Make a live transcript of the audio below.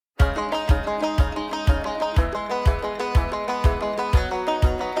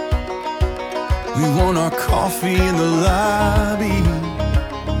We want our coffee in the lobby.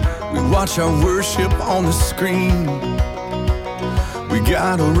 We watch our worship on the screen. We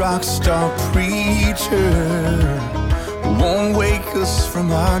got a rock star preacher who won't wake us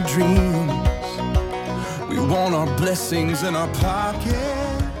from our dreams. We want our blessings in our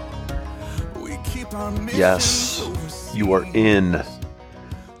pocket. We keep our Yes, you are in.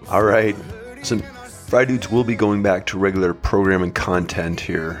 All right. Listen, Friday Dudes will be going back to regular programming content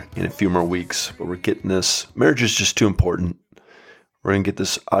here in a few more weeks, but we're getting this. Marriage is just too important. We're going to get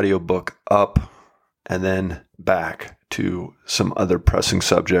this audiobook up and then back to some other pressing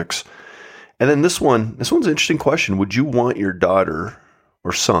subjects. And then this one's an interesting question. Would you want your daughter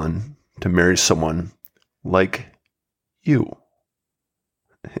or son to marry someone like you?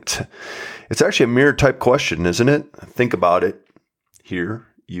 It's actually a mirror type question, isn't it? Think about it. Here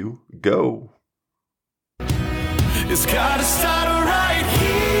you go. It's gotta start right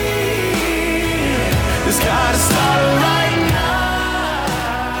here. It's gotta start right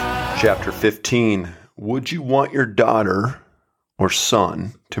now. Chapter 15. Would you want your daughter or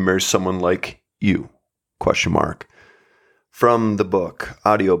son to marry someone like you? Question mark. From the book,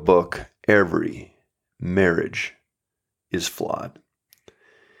 audiobook, Every Marriage is Flawed.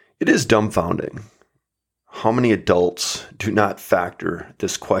 It is dumbfounding how many adults do not factor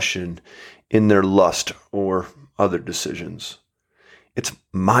this question in their lust or other decisions. It's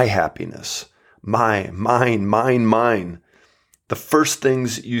my happiness, mine. The first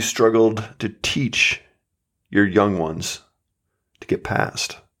things you struggled to teach your young ones to get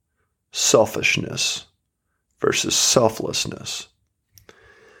past. Selfishness versus selflessness.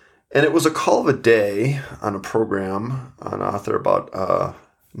 And it was a call of a day on a program, an author about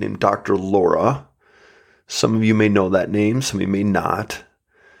named Dr. Laura. Some of you may know that name, some of you may not.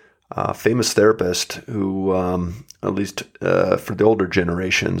 Famous therapist who, at least for the older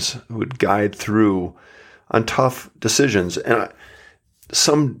generations, who would guide through on tough decisions. And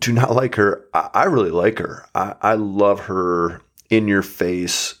some do not like her. I really like her. I love her in your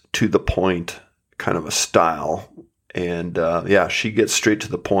face, to the point kind of a style. And she gets straight to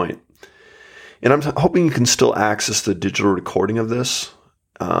the point. And I'm hoping you can still access the digital recording of this.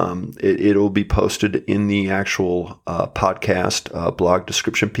 It'll be posted in the actual podcast blog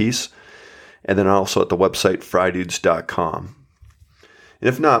description piece, and then also at the website frydudes.com. And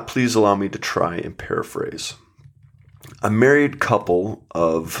if not, please allow me to try and paraphrase. A married couple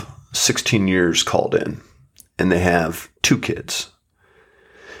of 16 years called in, and they have 2 kids.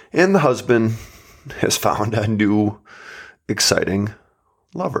 And the husband has found a new, exciting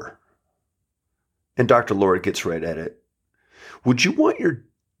lover. And Dr. Laura gets right at it. Would you want your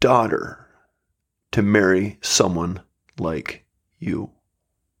daughter to marry someone like you?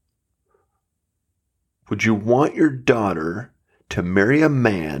 Would you want your daughter to marry a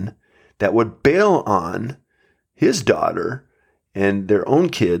man that would bail on his daughter and their own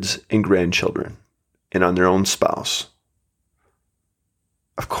kids and grandchildren and on their own spouse?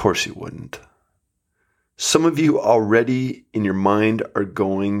 Of course you wouldn't. Some of you already in your mind are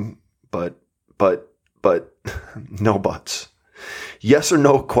going, but, no buts. Yes or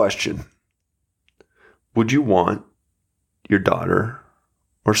no question. Would you want your daughter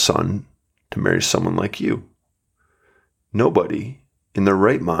or son to marry someone like you? Nobody in their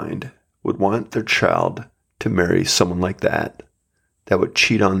right mind would want their child to marry someone like that would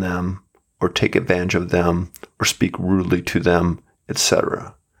cheat on them or take advantage of them or speak rudely to them,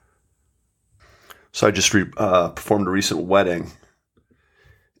 etc. So I just performed a recent wedding.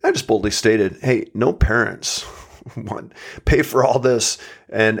 I just boldly stated, hey, no parents pay for all this,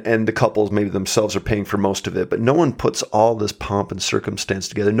 and the couples maybe themselves are paying for most of it, but no one puts all this pomp and circumstance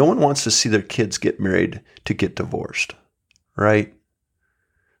together. No one wants to see their kids get married to get divorced, right?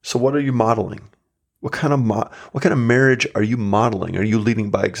 So what are you modeling? What kind of marriage are you modeling? Are you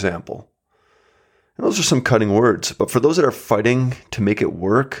leading by example? And those are some cutting words, but for those that are fighting to make it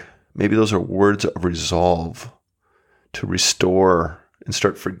work, maybe those are words of resolve to restore and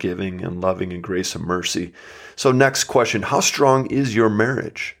start forgiving and loving and grace and mercy. So next question, how strong is your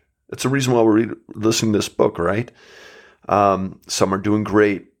marriage? That's the reason why we're listening to this book, right? Some are doing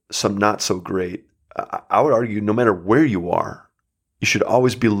great, some not so great. I would argue no matter where you are, you should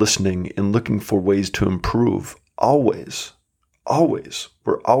always be listening and looking for ways to improve. Always.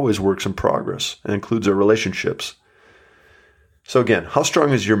 We're always works in progress. It includes our relationships. So again, how strong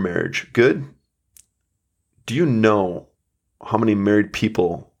is your marriage? Good? Do you know how many married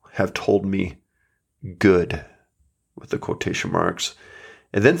people have told me good, with the quotation marks,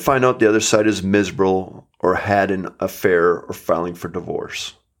 and then find out the other side is miserable or had an affair or filing for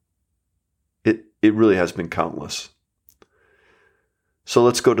divorce? It really has been countless. So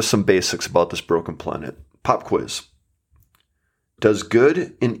let's go to some basics about this broken planet. Pop quiz. Does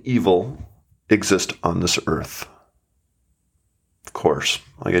good and evil exist on this earth? Of course.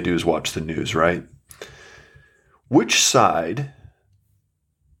 All you gotta do is watch the news, right? Which side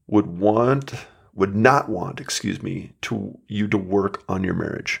would not want you to work on your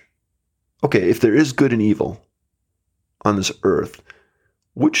marriage? Okay, if there is good and evil on this earth,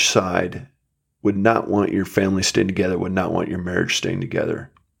 which side would not want your family staying together, would not want your marriage staying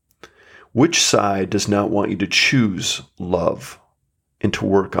together? Which side does not want you to choose love and to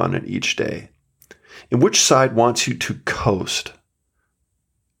work on it each day? And which side wants you to coast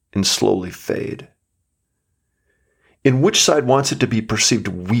and slowly fade? And which side wants it to be perceived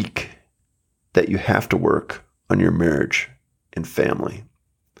weak that you have to work on your marriage and family?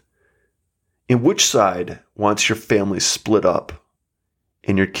 And which side wants your family split up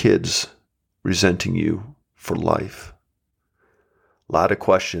and your kids resenting you for life? A lot of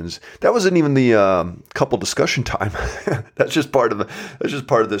questions. That wasn't even the couple discussion time. That's just part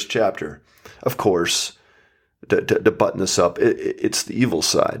of this chapter. Of course, to button this up, it's the evil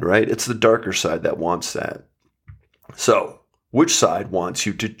side, right? It's the darker side that wants that. So, which side wants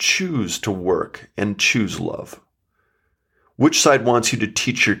you to choose to work and choose love? Which side wants you to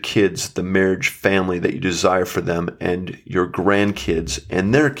teach your kids the marriage family that you desire for them and your grandkids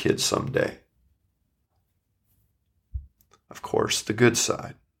and their kids someday? Of course, the good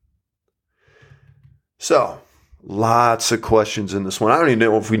side. So, lots of questions in this one. I don't even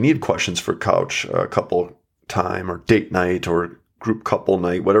know if we need questions for couch couple time or date night or group couple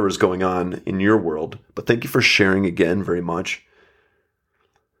night, whatever is going on in your world. But thank you for sharing again very much.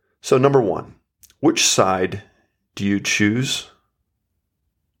 So number 1, which side do you choose?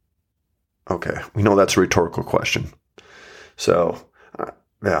 Okay, we know that's a rhetorical question. So,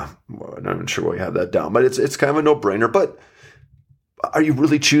 yeah, I'm not sure why you have that down, but it's kind of a no-brainer. But are you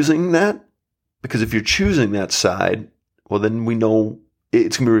really choosing that? Because if you're choosing that side, well, then we know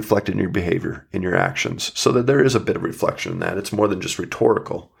it's going to be reflected in your behavior, in your actions, so that there is a bit of reflection in that. It's more than just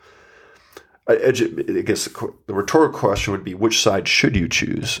rhetorical. I guess the rhetorical question would be, which side should you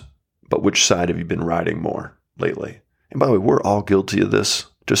choose? But which side have you been riding more lately? And by the way, we're all guilty of this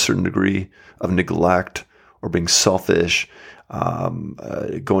to a certain degree, of neglect or being selfish,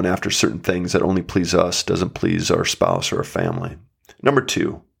 going after certain things that only please us, doesn't please our spouse or our family. Number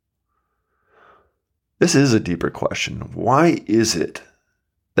 2, this is a deeper question. Why is it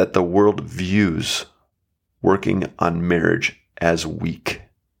that the world views working on marriage as weak?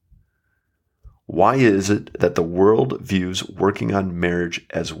 Why is it that the world views working on marriage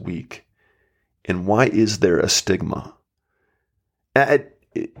as weak? And why is there a stigma?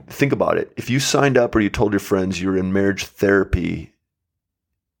 Think about it. If you signed up or you told your friends you're in marriage therapy,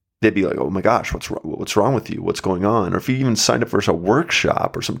 they'd be like, oh my gosh, what's wrong with you? What's going on? Or if you even signed up for a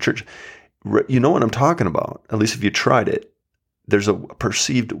workshop or some church, you know what I'm talking about. At least if you tried it. There's a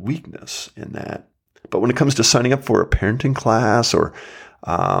perceived weakness in that. But when it comes to signing up for a parenting class or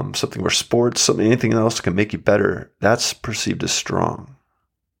something where sports, anything else can make you better, that's perceived as strong.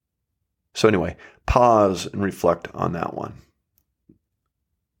 So anyway, pause and reflect on that one.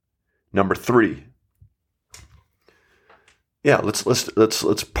 Number 3. Yeah,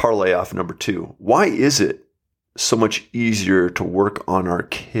 let's parlay off number 2. Why is it so much easier to work on our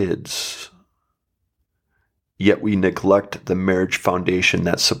kids, yet we neglect the marriage foundation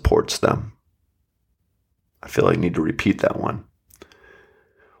that supports them? I feel like I need to repeat that one.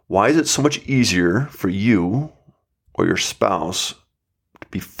 Why is it so much easier for you or your spouse to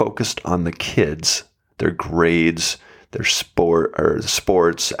be focused on the kids, their grades, their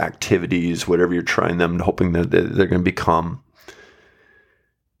sports, activities, whatever you're trying them, hoping that they're going to become,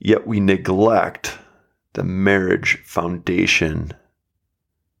 yet we neglect the marriage foundation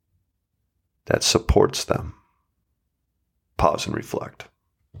that supports them? Pause and reflect.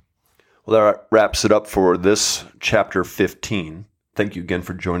 Well, that wraps it up for this chapter 15. Thank you again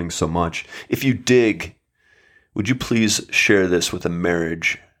for joining so much. If you dig, would you please share this with a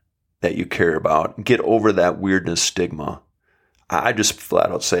marriage that you care about? Get over that weirdness stigma. I just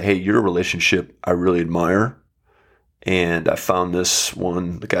flat out say, hey, your relationship I really admire. And I found this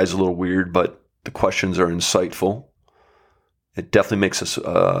one, the guy's a little weird, but the questions are insightful. It definitely makes us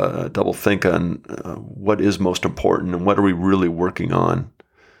double think on what is most important and what are we really working on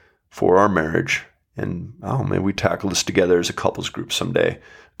for our marriage. And maybe we tackle this together as a couples group someday.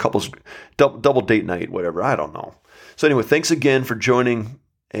 Couples double date night, whatever. I don't know. So anyway, thanks again for joining.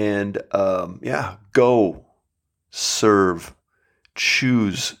 And go serve.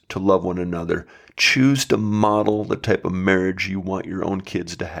 Choose to love one another. Choose to model the type of marriage you want your own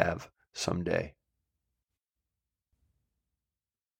kids to have someday.